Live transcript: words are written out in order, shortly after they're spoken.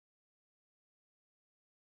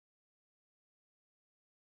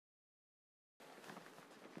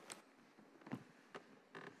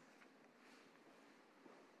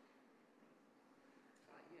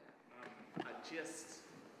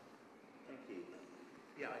Thank you.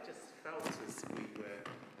 Yeah, I just felt as we were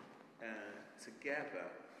together,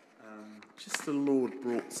 just the Lord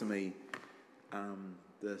brought to me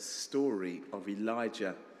the story of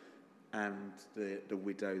Elijah and the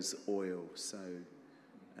widow's oil. So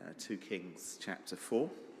 2 Kings chapter 4.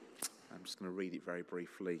 I'm just going to read it very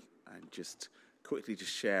briefly and just quickly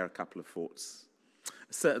share a couple of thoughts.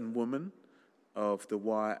 A certain woman of the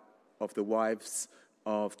wives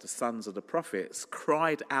of the sons of the prophets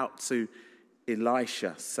cried out to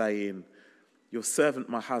Elisha, saying, "Your servant,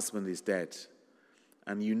 my husband, is dead,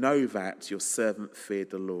 and you know that your servant feared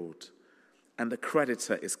the Lord, and the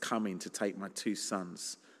creditor is coming to take my 2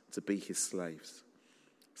 sons to be his slaves."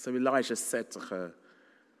 So Elijah said to her,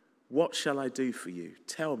 "What shall I do for you?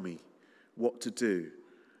 Tell me what to do.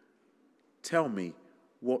 Tell me,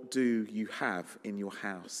 what do you have in your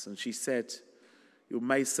house?" And she said, "Your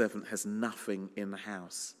maidservant has nothing in the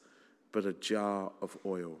house but a jar of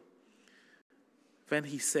oil." Then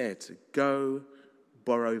he said, "Go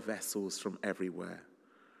borrow vessels from everywhere,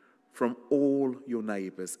 from all your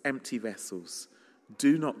neighbors, empty vessels.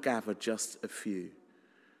 Do not gather just a few.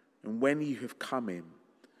 And when you have come in,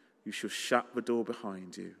 you shall shut the door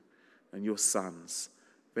behind you and your sons.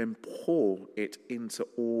 Then pour it into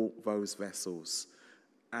all those vessels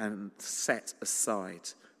and set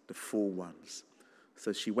aside the full ones."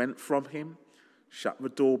 So she went from him, shut the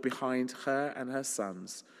door behind her and her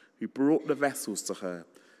sons, who brought the vessels to her,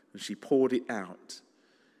 and she poured it out.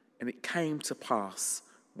 And it came to pass,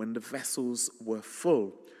 when the vessels were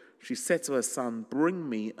full, she said to her son, "Bring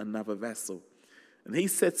me another vessel." And he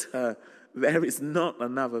said to her, "There is not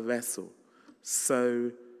another vessel."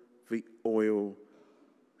 So the oil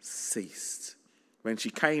ceased. When she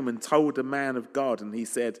came and told the man of God, and he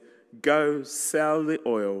said, "Go, sell the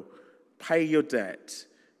oil, pay your debt,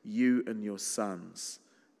 you and your sons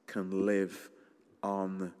can live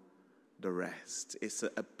on the rest." It's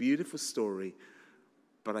a beautiful story,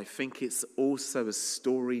 but I think it's also a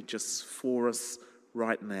story just for us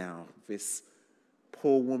right now. This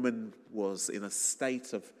poor woman was in a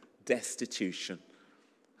state of destitution.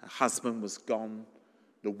 Her husband was gone.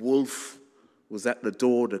 The wolf was at the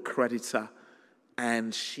door, the creditor,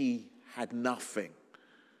 and she had nothing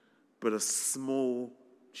but a small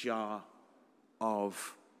jar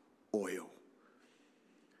of oil.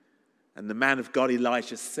 And the man of God,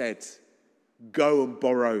 Elijah, said, "Go and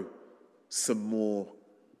borrow some more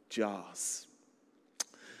jars."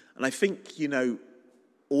 And I think,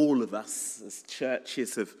 all of us as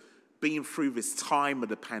churches have been through this time of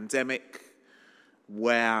the pandemic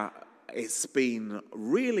where it's been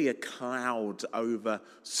really a cloud over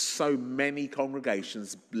so many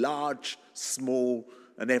congregations, large, small,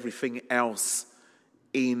 and everything else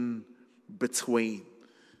in between.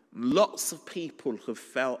 Lots of people have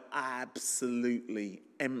felt absolutely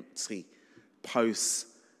empty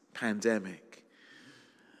post-pandemic.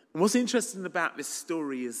 And what's interesting about this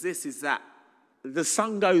story is that the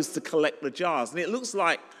son goes to collect the jars, and it looks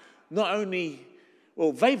like not only,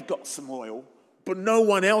 they've got some oil, but no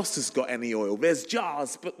one else has got any oil. There's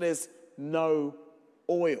jars, but there's no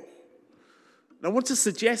oil. And I want to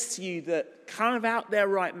suggest to you that kind of out there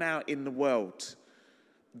right now in the world,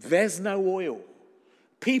 there's no oil.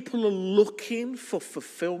 People are looking for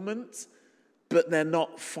fulfillment, but they're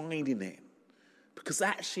not finding it, because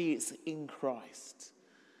actually it's in Christ.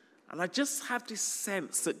 And I just have this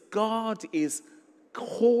sense that God is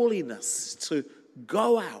calling us to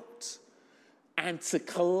go out and to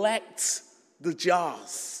collect the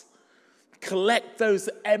jars, collect those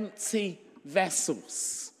empty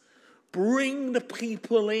vessels, bring the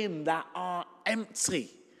people in that are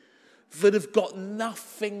empty, that have got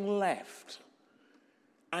nothing left.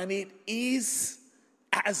 And it is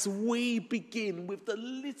as we begin with the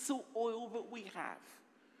little oil that we have.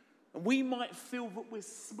 And we might feel that we're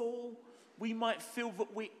small. We might feel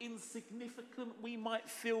that we're insignificant. We might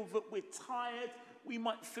feel that we're tired. We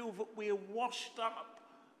might feel that we're washed up.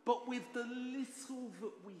 But with the little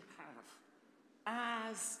that we have,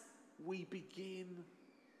 as we begin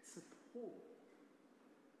to pour,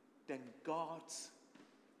 then God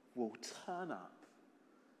will turn up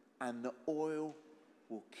and the oil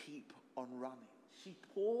will keep on running. She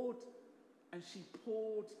poured and she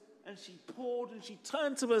poured and she poured, and she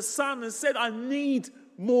turned to her son and said, "I need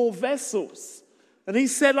more vessels." And he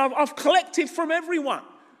said, I've collected from everyone.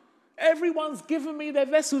 Everyone's given me their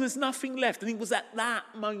vessel. There's nothing left. And it was at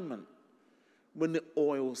that moment when the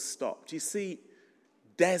oil stopped. You see,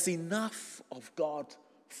 there's enough of God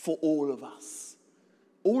for all of us.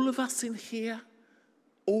 All of us in here,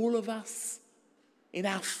 all of us in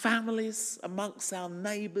our families, amongst our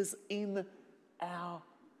neighbours, in our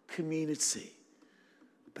community.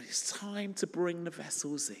 But it's time to bring the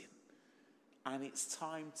vessels in. And it's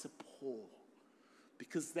time to pour.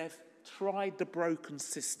 Because they've tried the broken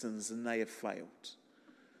cisterns and they have failed.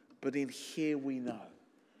 But in here we know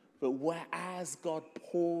that whereas God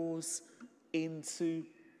pours into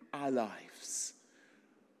our lives,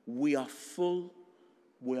 we are full,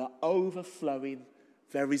 we are overflowing.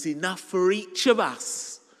 There is enough for each of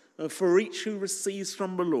us and for each who receives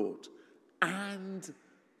from the Lord and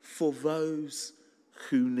for those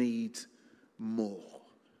who need more.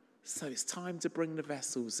 So it's time to bring the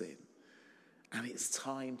vessels in. And it's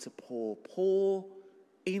time to pour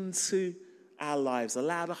into our lives.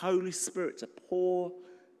 Allow the Holy Spirit to pour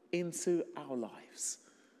into our lives.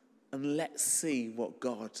 And let's see what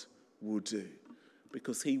God will do.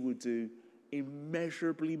 Because he will do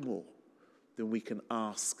immeasurably more than we can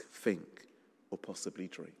ask, think, or possibly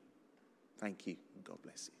dream. Thank you, and God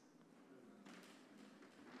bless you.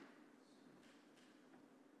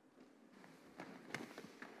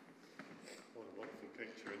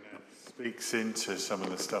 Speaks into some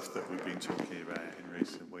of the stuff that we've been talking about in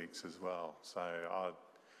recent weeks as well. So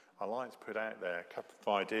I like to put out there a couple of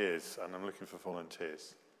ideas, and I'm looking for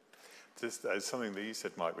volunteers. Just as something that you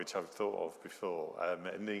said, Mike, which I've thought of before.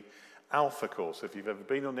 In the Alpha course, if you've ever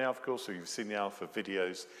been on the Alpha course or you've seen the Alpha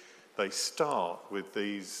videos, they start with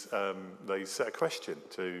these, they set a question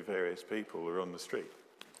to various people who are on the street.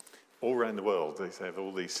 All around the world, they have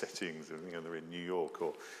all these settings, and they're in New York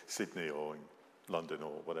or Sydney or in London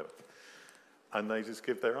or whatever. And they just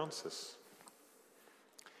give their answers.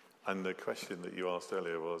 And the question that you asked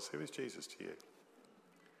earlier was, who is Jesus to you?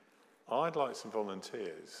 I'd like some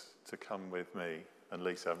volunteers to come with me, and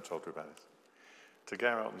Lisa, I haven't told her about it, to go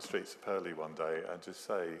out on the streets of Purley one day and just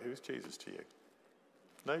say, who is Jesus to you?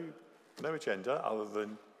 No agenda other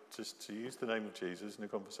than just to use the name of Jesus in a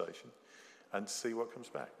conversation and see what comes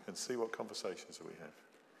back and see what conversations that we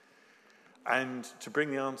have. And to bring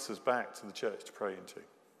the answers back to the church to pray into.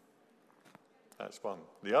 That's one.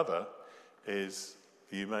 The other is,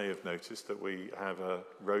 you may have noticed that we have a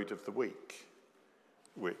Road of the Week,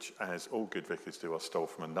 which, as all good vicars do, I stole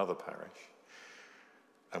from another parish.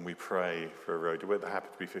 And we pray for a road. There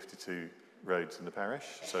happen to be 52 roads in the parish,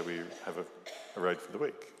 so we have a road for the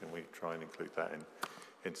week, and we try and include that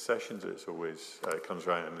in sessions. It's always, it comes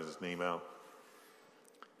around and there's an email.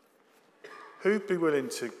 Who'd be willing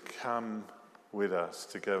to come with us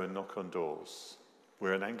to go and knock on doors?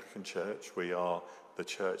 We're an Anglican church. We are the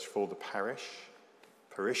church for the parish.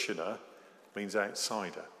 Parishioner means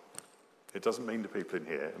outsider. It doesn't mean the people in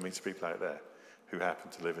here. It means the people out there who happen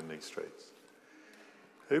to live in these streets.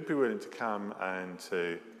 Who'd be willing to come and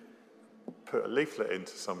to put a leaflet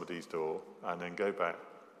into somebody's door and then go back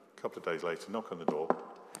a couple of days later, knock on the door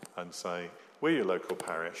and say, we're your local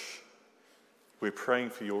parish. We're praying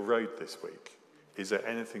for your road this week. Is there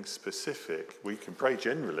anything specific? We can pray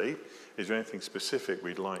generally. Is there anything specific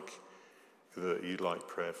we'd like that you'd like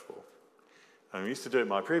prayer for? And we used to do it in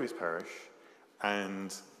my previous parish,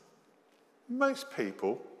 and most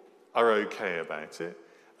people are okay about it,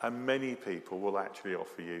 and many people will actually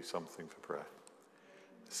offer you something for prayer.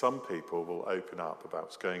 Some people will open up about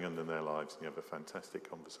what's going on in their lives, and you have a fantastic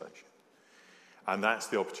conversation. And that's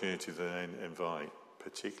the opportunity to then invite,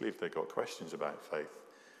 particularly if they've got questions about faith.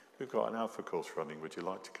 We've got an Alpha course running. Would you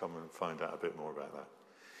like to come and find out a bit more about that?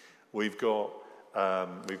 We've got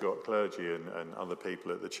clergy and other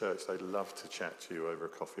people at the church. They'd love to chat to you over a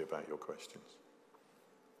coffee about your questions.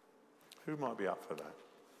 Who might be up for that?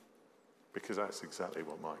 Because that's exactly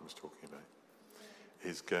what Mike was talking about.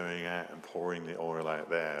 Is going out and pouring the oil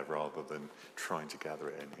out there rather than trying to gather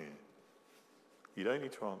it in here. You don't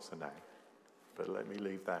need to answer now, but let me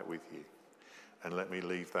leave that with you. And let me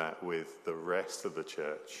leave that with the rest of the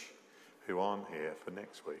church who aren't here for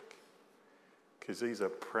next week. Because these are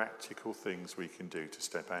practical things we can do to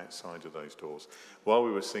step outside of those doors. While we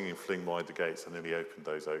were singing Fling Wide the Gates, I nearly opened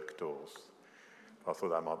those oak doors. I thought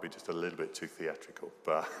that might be just a little bit too theatrical.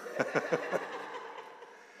 But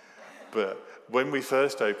when we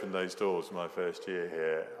first opened those doors, my first year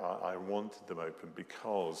here, I wanted them open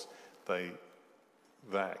because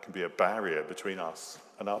that can be a barrier between us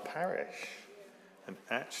and our parish. And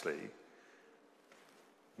actually,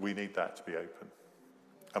 we need that to be open.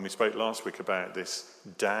 And we spoke last week about this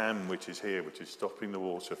dam which is here, which is stopping the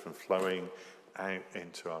water from flowing out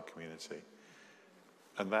into our community.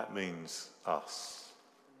 And that means us.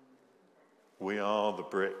 We are the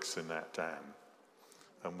bricks in that dam.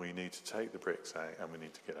 And we need to take the bricks out and we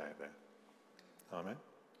need to get out there. Amen?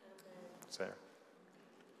 Sarah?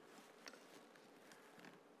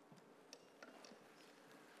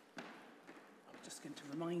 just going to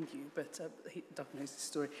remind you, but Doug knows the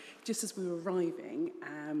story. Just as we were arriving,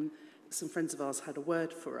 some friends of ours had a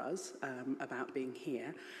word for us about being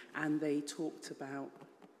here, and they talked about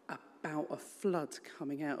a flood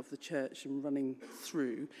coming out of the church and running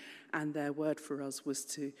through, and their word for us was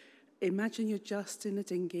to imagine you're just in a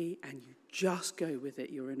dinghy and you just go with it.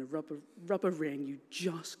 You're in a rubber ring, you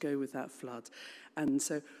just go with that flood. And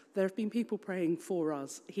so there have been people praying for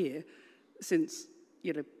us here since,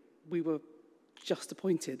 we were just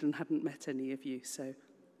appointed and hadn't met any of you. So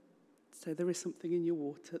there is something in your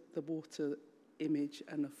water, the water image,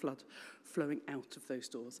 and a flood flowing out of those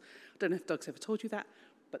doors. I don't know if Doug's ever told you that,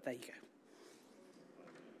 but there you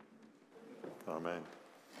go. Amen.